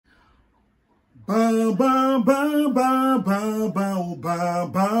Ba ba ba ba ba ba oh ba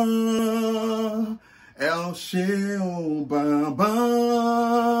ba El ṣé oh ba ba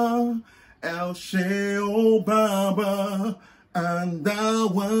El ṣé oh ba ba and I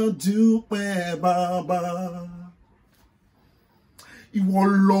will do ba ba. Ìwọ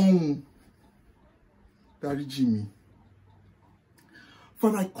Ọlọ́run dáríjì mi.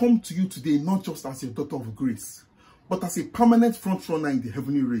 Father, I come to you today not just as your daughter of grace, but as a permanent front runner in the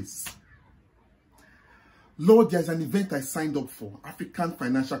heavenly race. Lord, there's an event I signed up for, African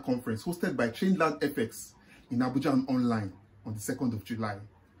Financial Conference, hosted by Trainland FX in Abuja and online on the 2nd of July.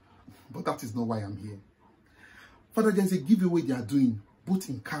 But that is not why I'm here. Father, there's a giveaway they are doing, both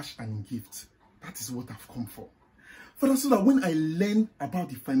in cash and in gift. That is what I've come for. Father, so that when I learn about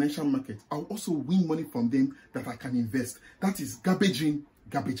the financial market, I'll also win money from them that I can invest. That is garbage in,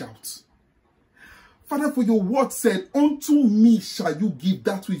 garbage out. Father, for your word said, unto me shall you give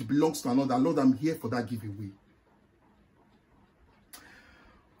that which belongs to another. Lord, I'm here for that giveaway.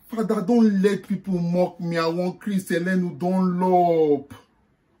 Father, don't let people mock me. I want Christian who don't love.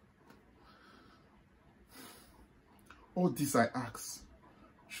 All this I ask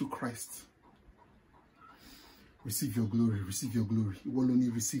through Christ. Receive your glory, receive your glory. You will only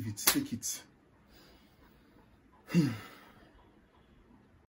receive it, take it.